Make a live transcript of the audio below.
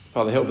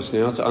Father, help us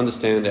now to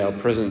understand our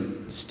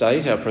present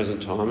state, our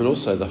present time, and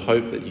also the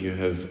hope that you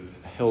have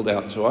held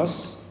out to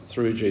us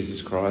through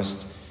Jesus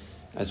Christ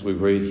as we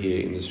read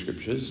here in the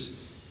Scriptures.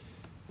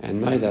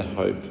 And may that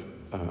hope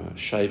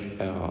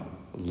shape our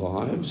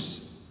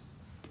lives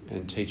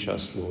and teach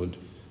us, Lord,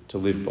 to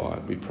live by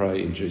it. We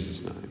pray in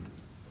Jesus' name.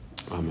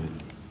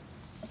 Amen.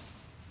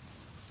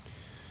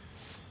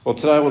 Well,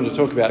 today I want to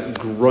talk about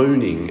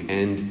groaning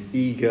and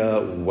eager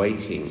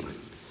waiting.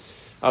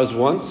 I was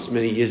once,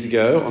 many years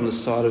ago, on the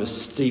side of a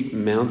steep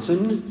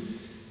mountain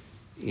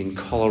in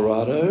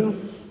Colorado,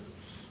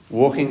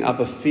 walking up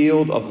a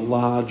field of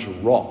large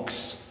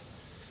rocks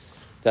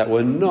that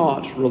were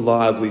not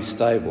reliably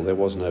stable. There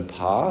was no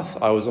path.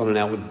 I was on an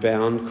outward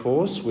bound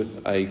course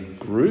with a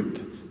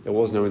group. There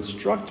was no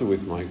instructor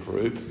with my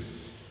group.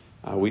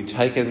 We'd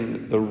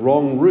taken the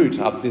wrong route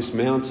up this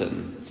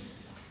mountain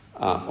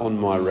on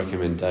my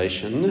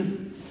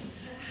recommendation.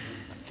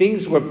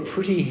 Things were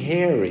pretty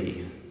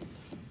hairy.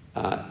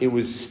 It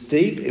was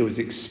steep, it was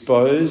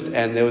exposed,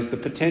 and there was the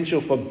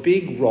potential for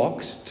big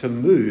rocks to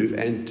move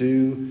and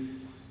do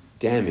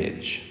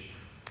damage.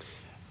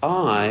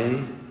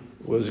 I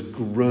was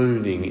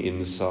groaning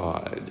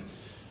inside.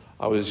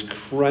 I was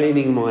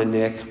craning my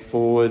neck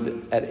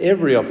forward at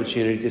every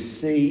opportunity to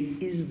see,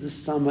 is the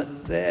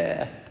summit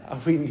there? Are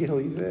we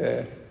nearly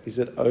there? Is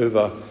it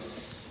over?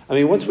 I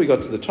mean, once we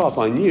got to the top,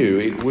 I knew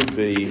it would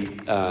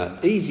be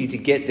easy to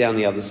get down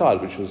the other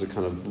side, which was a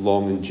kind of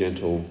long and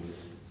gentle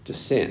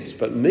descent.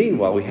 But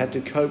meanwhile, we had to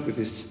cope with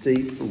this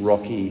steep,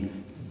 rocky,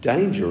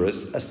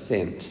 dangerous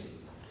ascent.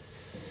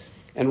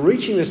 And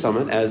reaching the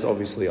summit, as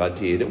obviously I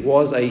did, it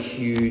was a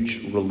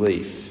huge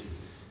relief.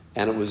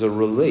 And it was a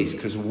release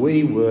because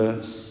we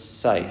were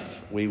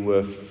safe. We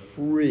were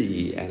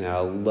free, and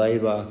our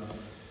labour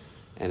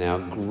and our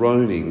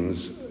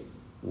groanings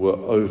were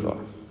over.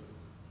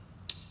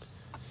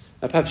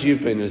 Now, perhaps you've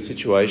been in a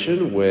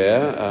situation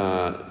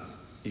where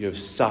you have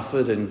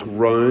suffered and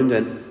groaned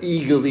and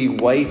eagerly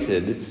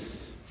waited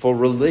for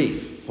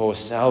relief, for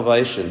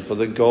salvation, for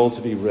the goal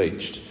to be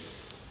reached.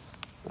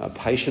 A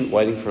patient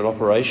waiting for an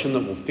operation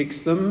that will fix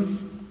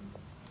them.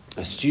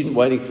 A student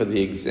waiting for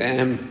the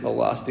exam, the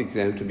last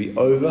exam, to be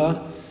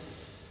over.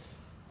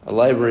 A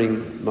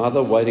labouring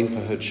mother waiting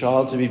for her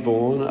child to be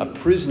born. A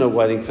prisoner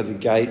waiting for the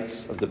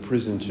gates of the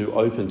prison to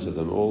open to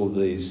them. All of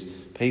these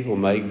people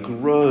may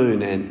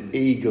groan and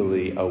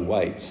eagerly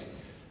await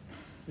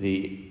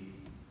the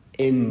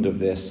end of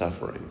their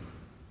suffering.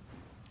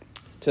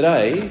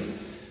 Today,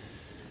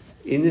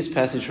 in this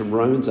passage from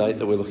Romans 8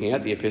 that we're looking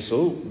at, the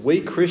epistle,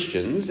 we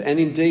Christians, and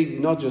indeed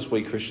not just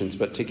we Christians,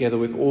 but together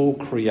with all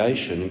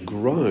creation,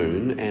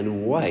 groan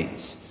and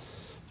wait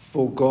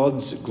for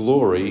God's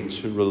glory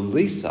to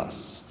release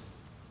us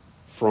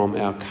from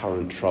our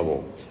current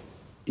trouble.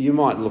 You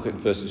might look at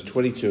verses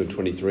 22 and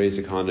 23 as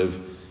a kind of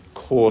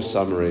core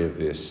summary of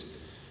this.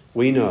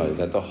 We know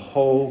that the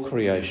whole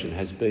creation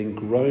has been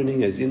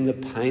groaning as in the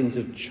pains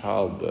of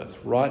childbirth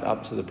right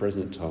up to the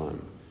present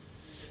time.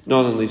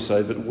 Not only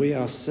so, but we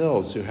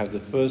ourselves who have the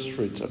first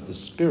fruits of the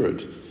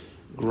Spirit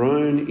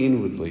groan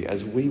inwardly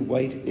as we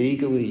wait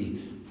eagerly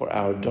for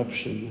our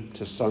adoption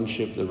to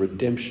sonship, the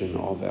redemption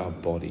of our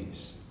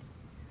bodies.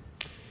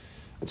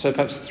 And so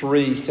perhaps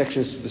three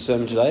sections to the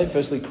sermon today.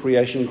 Firstly,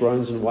 creation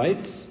groans and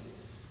waits.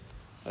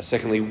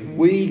 Secondly,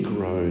 we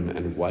groan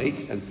and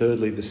wait. And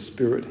thirdly, the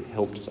Spirit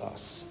helps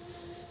us.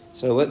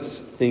 So let's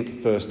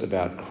think first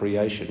about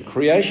creation.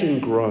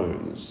 Creation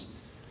groans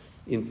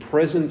in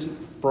present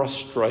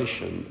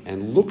frustration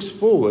and looks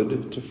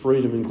forward to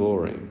freedom and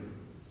glory.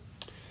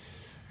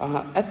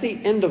 At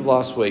the end of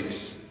last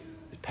week's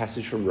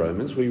passage from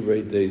Romans, we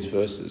read these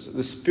verses.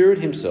 The Spirit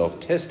himself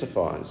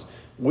testifies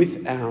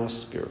with our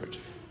spirit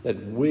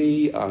that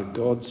we are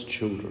God's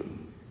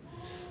children.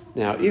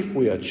 Now, if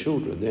we are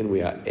children, then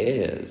we are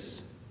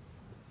heirs,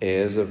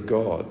 heirs of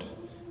God,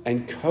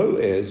 and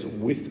co-heirs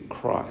with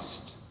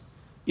Christ,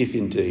 if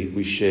indeed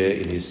we share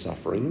in his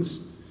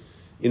sufferings,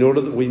 in order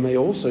that we may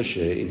also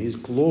share in his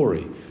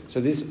glory. So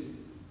these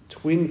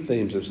twin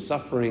themes of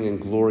suffering and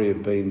glory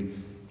have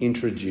been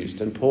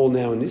introduced. And Paul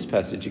now in this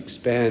passage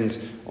expands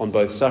on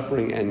both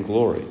suffering and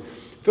glory.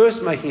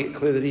 First, making it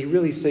clear that he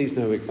really sees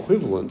no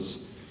equivalence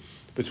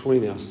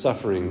between our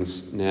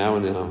sufferings now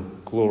and our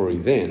glory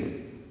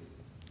then.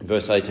 In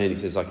verse 18 he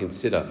says, I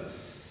consider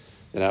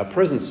that our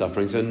present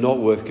sufferings are not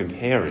worth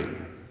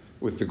comparing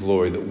with the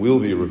glory that will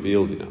be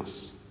revealed in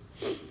us.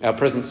 Our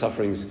present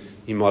sufferings,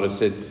 he might have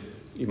said,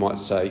 you might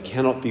say,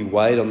 cannot be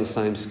weighed on the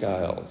same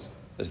scales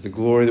as the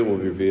glory that will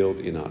be revealed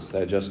in us.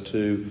 They're just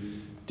two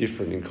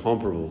different,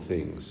 incomparable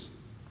things.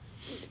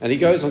 And he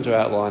goes on to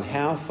outline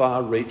how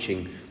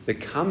far-reaching the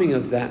coming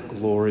of that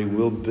glory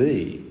will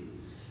be.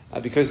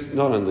 Because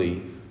not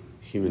only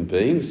human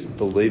beings,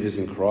 believers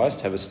in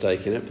Christ, have a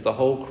stake in it, but the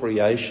whole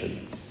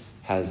creation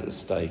has a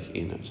stake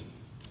in it.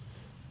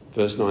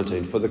 Verse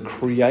 19, for the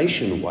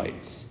creation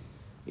waits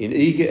in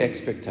eager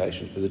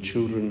expectation for the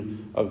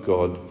children of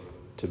God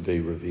to be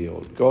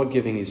revealed. God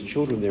giving his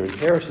children their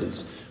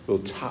inheritance will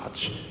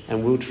touch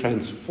and will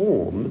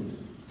transform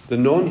the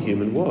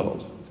non-human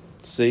world.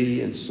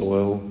 sea and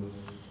soil,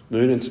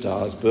 moon and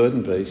stars, bird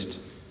and beast,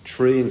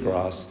 tree and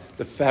grass,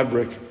 the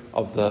fabric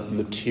of the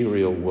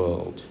material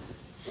world.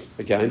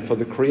 Again, for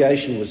the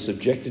creation was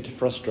subjected to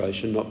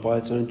frustration, not by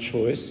its own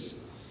choice,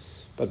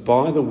 but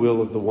by the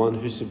will of the one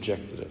who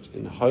subjected it,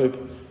 in hope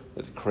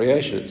that the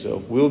creation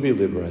itself will be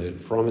liberated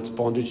from its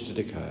bondage to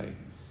decay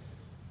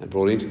and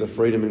brought into the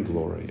freedom and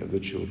glory of the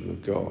children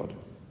of God.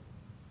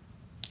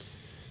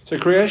 So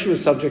creation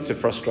was subject to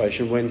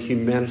frustration when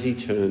humanity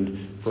turned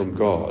from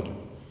God.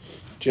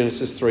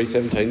 Genesis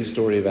 3:17, the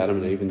story of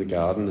Adam and Eve in the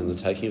garden and the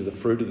taking of the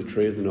fruit of the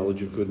tree of the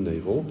knowledge of good and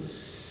evil.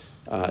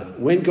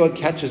 When God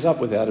catches up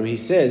with Adam, he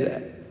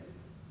says,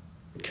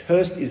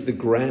 "Cursed is the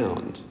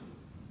ground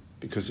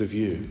because of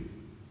you.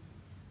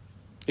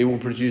 It will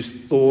produce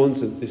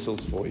thorns and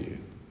thistles for you."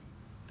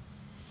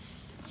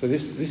 So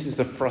this is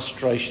the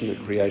frustration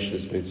that creation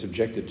has been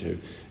subjected to.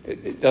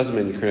 It doesn't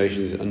mean the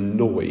creation is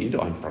annoyed,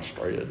 I'm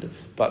frustrated,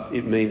 but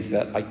it means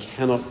that I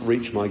cannot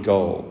reach my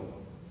goal.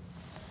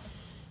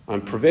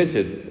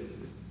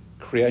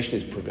 Creation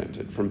is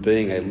prevented from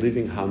being a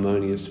living,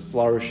 harmonious,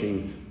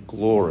 flourishing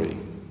glory.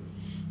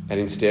 And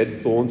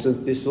instead, thorns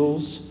and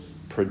thistles,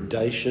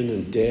 predation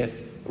and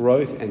death,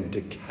 growth and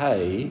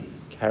decay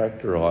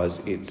characterise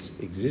its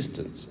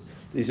existence.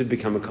 These have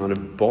become a kind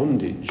of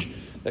bondage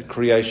that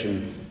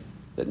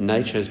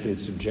nature has been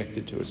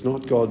subjected to. It's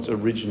not God's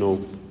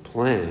original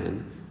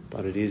plan,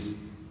 but it is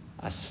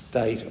a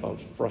state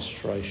of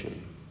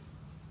frustration.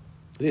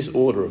 This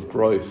order of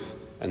growth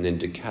and then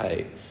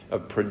decay,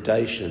 of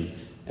predation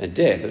and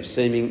death, of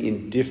seeming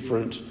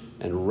indifferent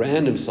and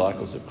random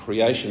cycles of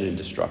creation and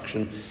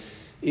destruction,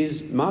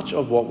 is much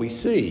of what we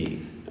see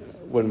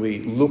when we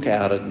look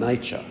out at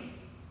nature.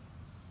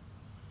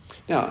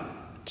 Now,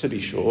 to be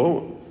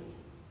sure,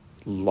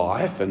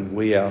 life and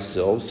we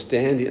ourselves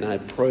stand in a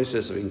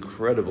process of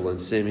incredible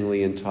and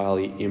seemingly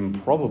entirely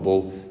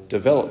improbable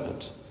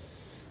development.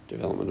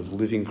 Development of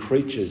living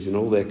creatures in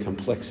all their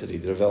complexity,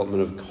 the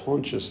development of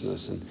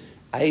consciousness and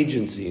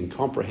agency and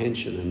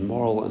comprehension and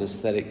moral and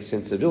aesthetic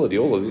sensibility.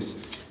 All of this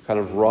kind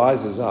of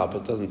rises up.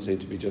 It doesn't seem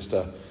to be just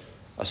a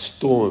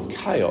storm of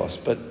chaos,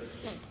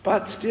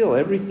 but still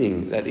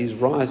everything that is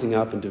rising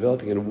up and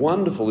developing and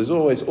wonderful is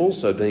always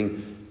also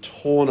being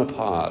torn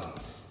apart,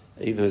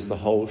 even as the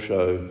whole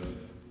show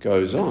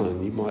goes on.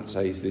 And you might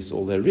say, is this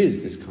all there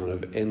is? This kind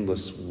of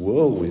endless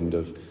whirlwind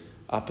of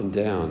up and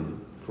down,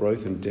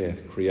 growth and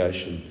death,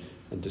 creation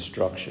and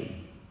destruction.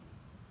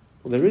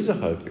 Well, there is a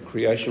hope that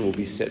creation will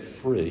be set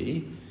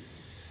free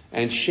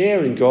and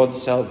share in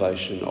God's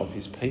salvation of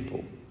his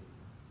people.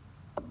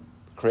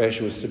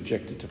 Creation was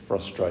subjected to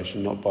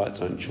frustration, not by its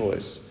own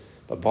choice,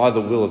 but by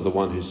the will of the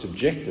one who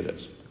subjected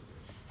it,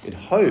 in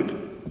hope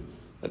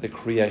that the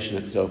creation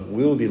itself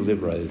will be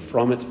liberated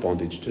from its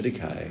bondage to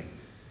decay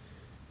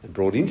and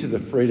brought into the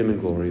freedom and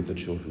glory of the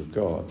children of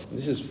God.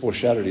 This is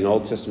foreshadowed in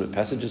Old Testament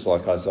passages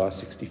like Isaiah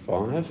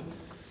 65.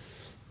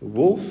 The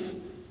wolf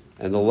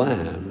and the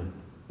lamb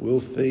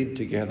will feed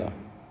together,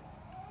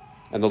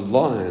 and the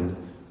lion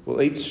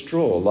will eat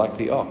straw like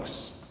the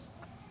ox,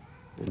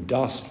 and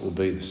dust will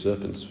be the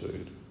serpent's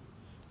food.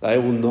 They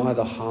will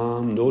neither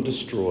harm nor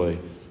destroy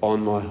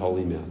on my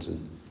holy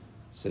mountain,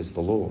 says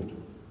the Lord.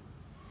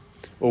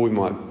 Or we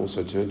might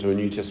also turn to a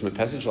New Testament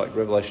passage like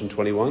Revelation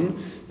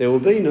 21. There will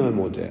be no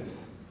more death,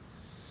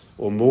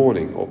 or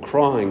mourning, or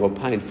crying, or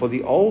pain, for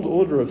the old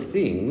order of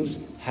things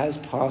has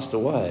passed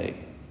away,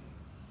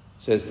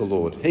 says the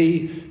Lord.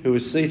 He who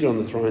is seated on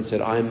the throne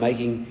said, I am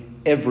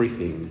making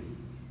everything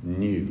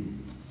new.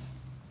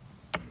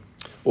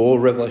 Or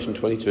Revelation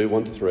 22,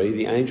 1-3,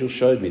 the angel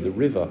showed me the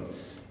river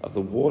of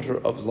the water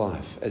of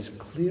life, as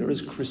clear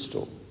as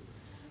crystal,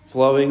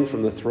 flowing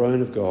from the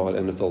throne of God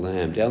and of the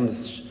Lamb, down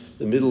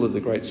the middle of the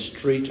great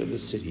street of the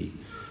city.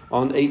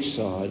 On each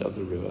side of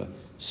the river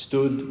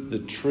stood the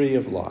tree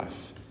of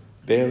life,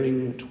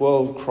 bearing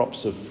 12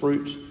 crops of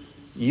fruit,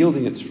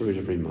 yielding its fruit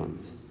every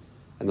month.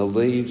 And the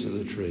leaves of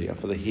the tree are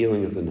for the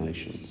healing of the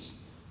nations.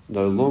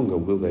 No longer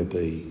will there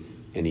be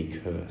any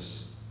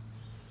curse.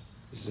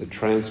 This is a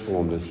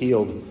transformed and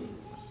healed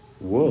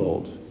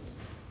world,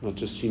 not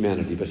just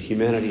humanity, but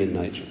humanity and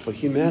nature. For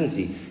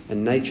humanity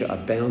and nature are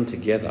bound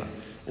together,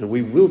 and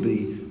we will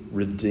be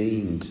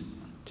redeemed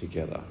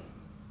together.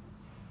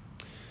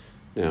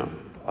 Now,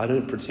 I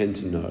don't pretend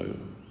to know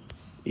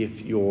if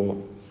your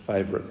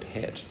favourite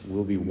pet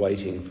will be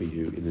waiting for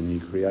you in the new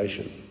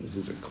creation. This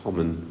is a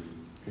common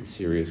and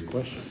serious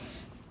question.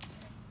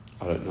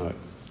 I don't know.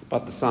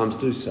 But the Psalms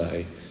do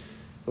say,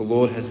 the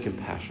Lord has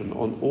compassion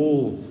on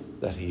all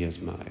that he has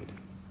made.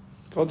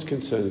 God's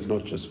concern is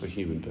not just for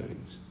human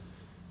beings.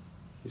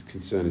 His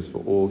concern is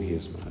for all he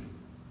has made.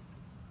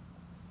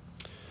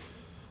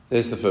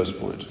 There's the first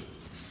point,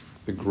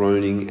 the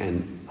groaning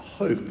and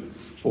hope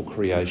for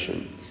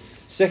creation.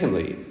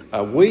 Secondly,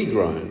 we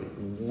groan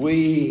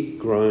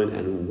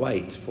and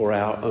wait for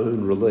our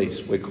own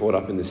release. We're caught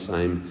up in the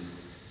same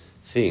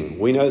thing.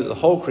 We know that the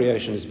whole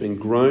creation has been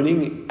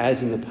groaning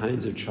as in the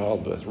pains of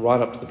childbirth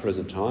right up to the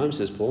present time,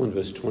 says Paul in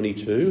verse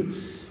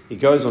 22. He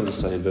goes on to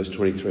say in verse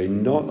 23,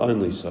 not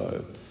only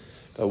so,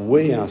 but But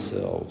we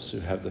ourselves, who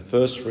have the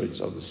first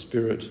fruits of the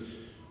Spirit,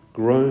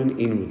 groan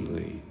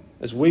inwardly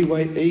as we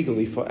wait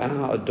eagerly for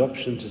our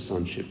adoption to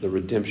sonship, the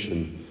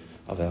redemption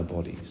of our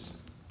bodies.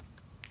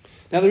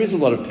 Now, there is a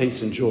lot of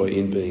peace and joy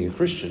in being a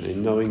Christian,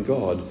 in knowing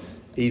God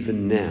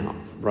even now.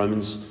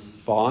 Romans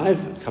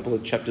 5, a couple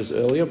of chapters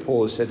earlier,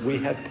 Paul has said we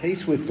have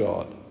peace with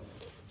God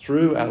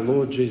through our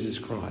Lord Jesus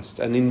Christ.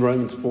 And in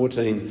Romans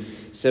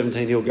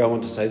 14:17, he'll go on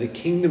to say, the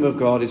kingdom of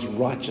God is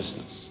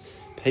righteousness,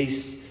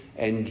 peace,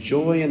 and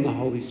joy in the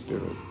Holy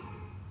Spirit.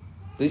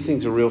 These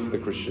things are real for the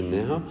Christian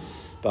now,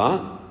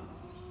 but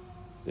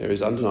there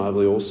is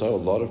undeniably also a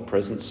lot of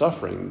present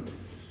suffering,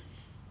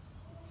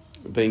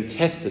 being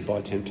tested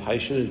by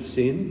temptation and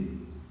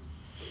sin,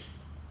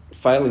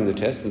 failing the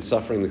test and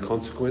suffering the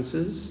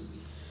consequences,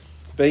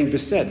 being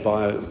beset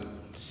by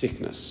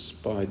sickness,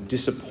 by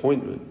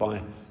disappointment,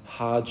 by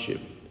hardship,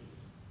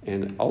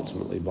 and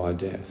ultimately by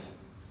death,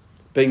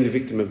 being the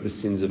victim of the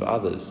sins of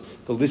others.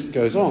 The list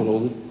goes on, all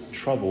the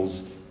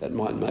troubles that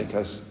might make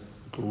us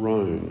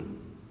groan.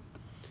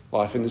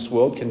 Life in this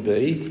world can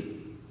be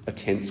a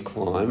tense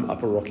climb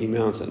up a rocky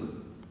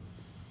mountain,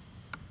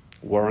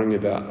 worrying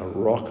about a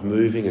rock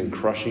moving and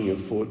crushing your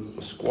foot,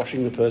 or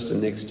squashing the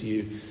person next to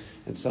you,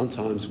 and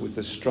sometimes with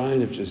the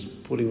strain of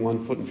just putting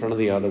one foot in front of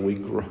the other, we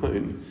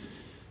groan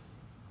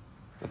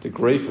at the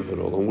grief of it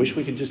all and wish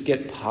we could just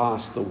get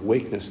past the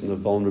weakness and the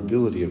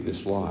vulnerability of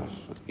this life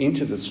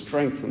into the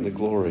strength and the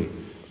glory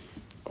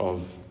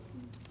of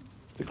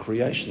the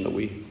creation that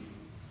we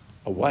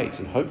await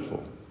and hope for.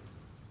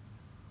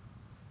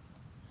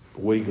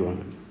 We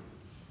groan.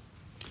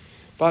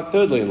 But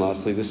thirdly and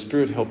lastly, the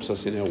Spirit helps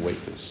us in our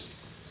weakness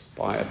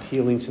by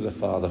appealing to the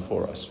Father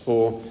for us.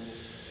 For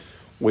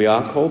we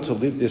are called to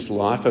live this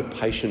life of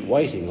patient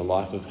waiting, a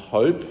life of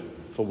hope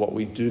for what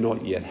we do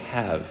not yet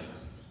have.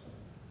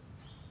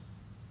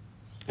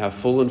 Our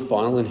full and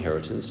final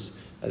inheritance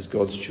as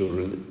God's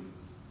children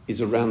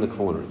is around the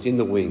corner. It's in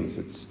the wings.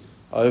 It's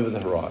over the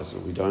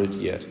horizon. We don't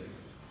yet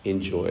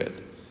enjoy it.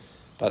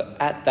 But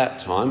at that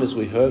time, as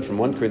we heard from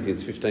 1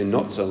 Corinthians 15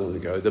 not so long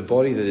ago, the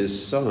body that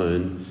is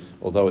sown,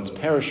 although it's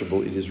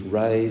perishable, it is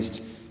raised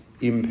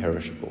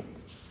imperishable.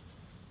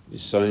 It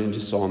is sown in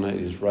dishonour,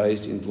 it is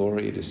raised in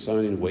glory, it is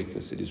sown in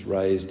weakness, it is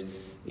raised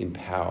in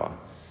power.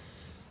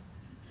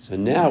 So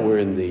now we're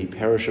in the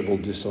perishable,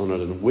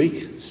 dishonoured and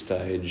weak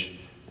stage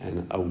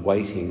and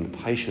awaiting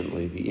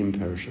patiently the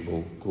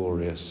imperishable,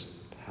 glorious,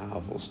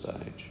 powerful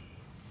stage.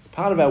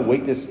 Part of our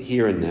weakness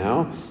here and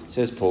now,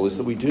 says Paul, is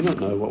that we do not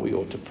know what we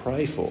ought to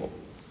pray for.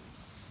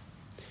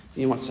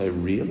 You might say,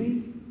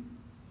 really?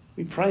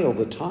 We pray all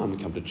the time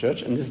we come to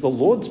church, and this is the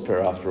Lord's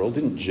Prayer after all.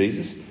 Didn't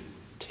Jesus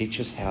teach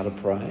us how to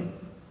pray?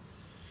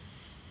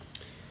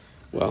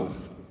 Well,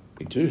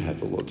 we do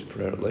have the Lord's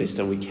Prayer at least,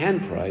 and we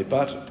can pray,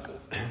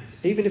 but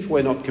even if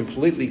we're not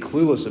completely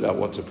clueless about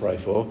what to pray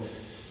for,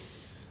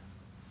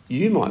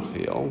 you might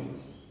feel,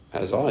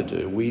 as I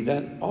do, we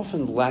that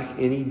often lack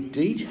any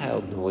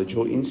detailed knowledge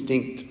or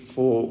instinct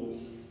for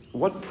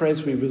what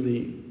prayers we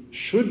really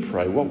should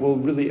pray, what will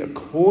really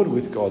accord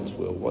with God's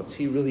will, what's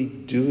he really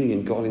doing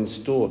and got in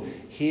store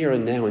here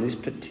and now in this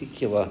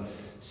particular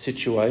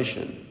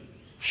situation.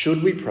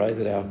 Should we pray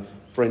that our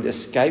friend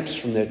escapes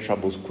from their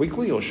troubles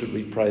quickly, or should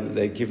we pray that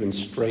they're given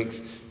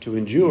strength to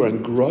endure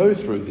and grow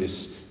through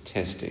this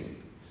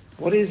testing?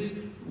 What is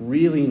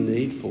really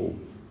needful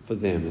for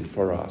them and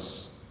for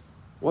us?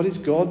 What is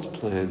God's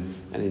plan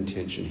and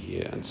intention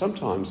here? And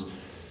sometimes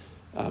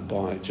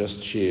by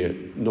just sheer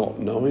not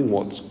knowing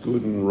what's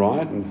good and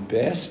right and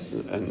best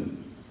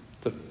and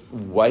the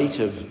weight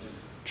of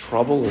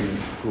trouble and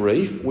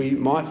grief, we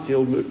might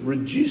feel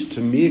reduced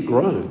to mere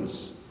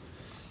groans.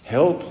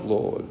 Help,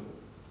 Lord.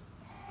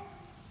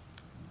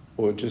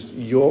 Or just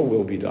your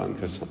will be done,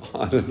 because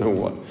I don't know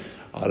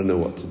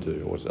what to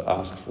do or to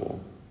ask for.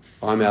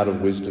 I'm out of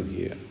wisdom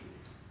here.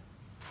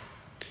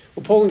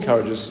 Well, Paul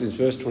encourages in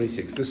verse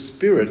 26, the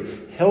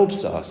Spirit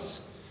helps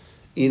us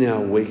in our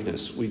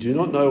weakness. We do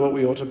not know what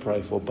we ought to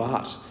pray for,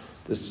 but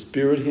the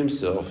Spirit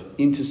himself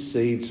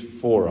intercedes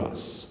for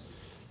us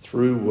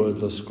through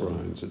wordless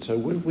groans. And so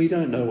when we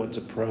don't know what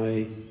to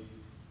pray,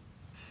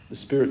 the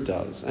Spirit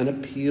does and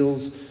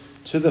appeals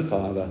to the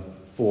Father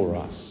for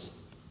us.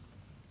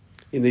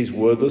 In these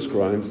wordless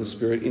groans, the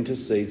Spirit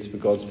intercedes for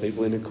God's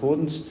people in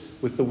accordance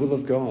with the will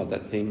of God,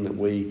 that thing that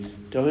we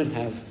don't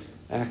have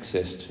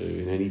access to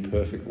in any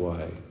perfect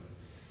way.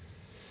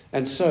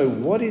 And so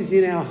what is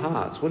in our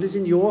hearts? What is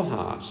in your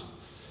heart?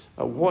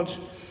 What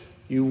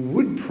you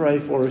would pray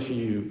for if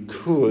you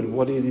could,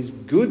 what it is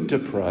good to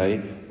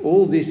pray,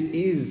 all this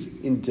is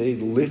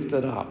indeed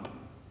lifted up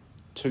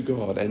to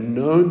God and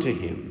known to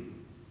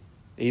him,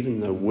 even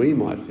though we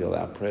might feel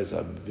our prayers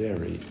are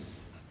very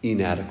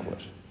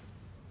inadequate.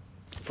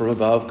 From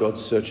above, God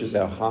searches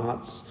our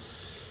hearts.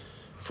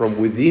 From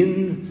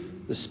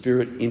within, the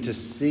Spirit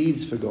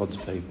intercedes for God's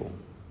people.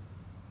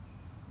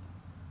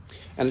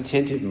 An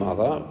attentive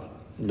mother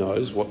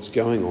knows what's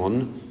going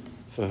on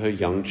for her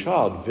young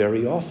child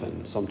very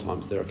often.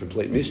 Sometimes they're a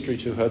complete mystery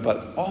to her,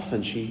 but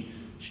often she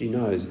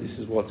knows this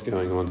is what's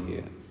going on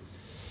here.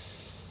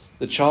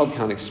 The child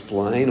can't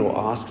explain or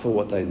ask for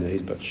what they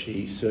need, but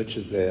she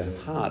searches their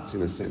hearts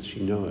in a sense. She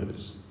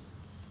knows.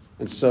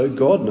 And so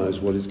God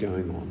knows what is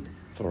going on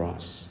for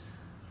us.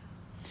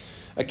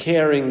 A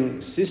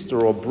caring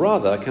sister or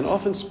brother can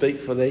often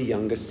speak for their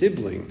younger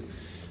sibling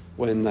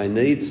when they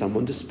need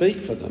someone to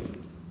speak for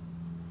them.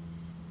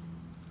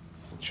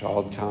 The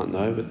child can't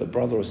know, but the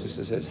brother or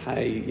sister says,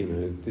 hey,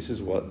 this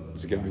is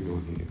what's going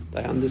on here.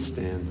 They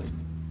understand them.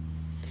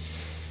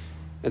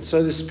 And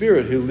so the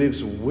Spirit who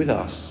lives with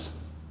us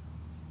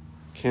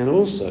can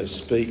also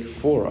speak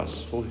for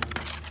us, for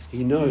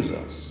he knows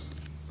us.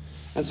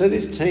 And so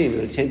this team,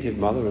 an attentive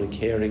mother and a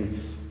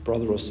caring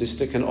brother or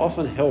sister, can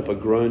often help a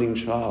groaning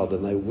child,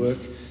 and they work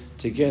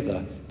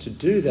together to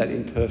do that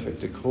in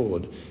perfect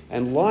accord.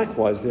 And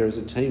likewise, there is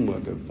a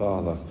teamwork of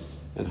Father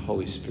and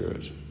Holy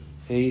Spirit.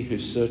 He who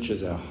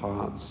searches our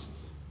hearts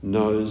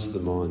knows the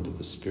mind of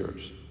the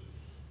Spirit,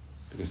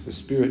 because the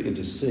Spirit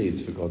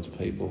intercedes for God's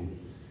people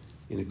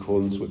in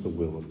accordance with the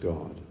will of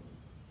God.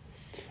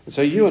 And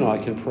so you and I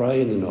can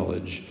pray in the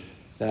knowledge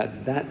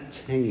that that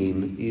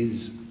team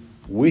is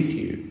with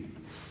you.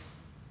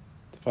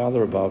 The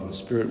Father above, the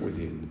Spirit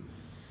within.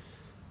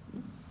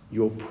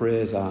 Your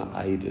prayers are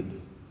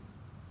aided.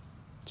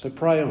 So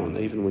pray on,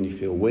 even when you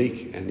feel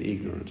weak and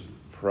ignorant.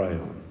 Pray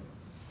on.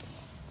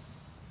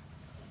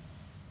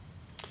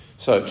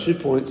 So 2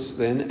 points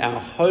then. Our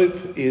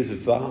hope is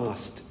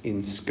vast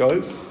in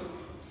scope.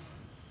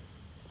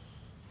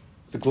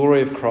 The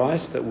glory of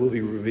Christ that will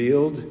be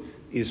revealed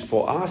is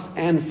for us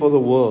and for the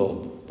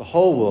world, the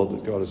whole world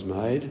that God has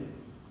made.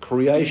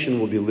 Creation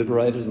will be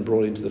liberated and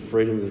brought into the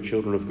freedom of the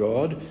children of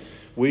God.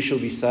 We shall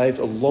be saved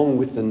along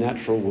with the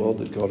natural world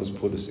that God has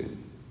put us in.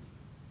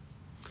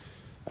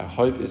 Our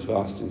hope is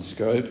vast in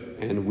scope,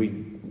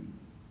 and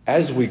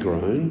as we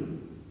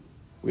groan,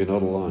 we're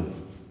not alone.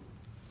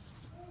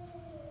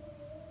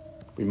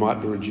 We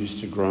might be reduced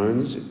to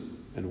groans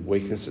and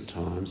weakness at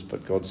times,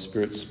 but God's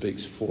Spirit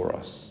speaks for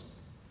us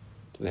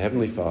to the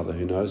Heavenly Father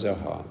who knows our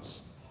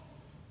hearts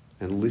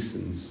and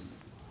listens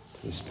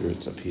to the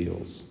Spirit's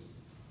appeals.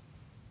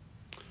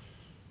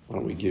 Why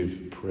don't we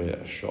give prayer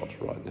a shot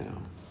right now?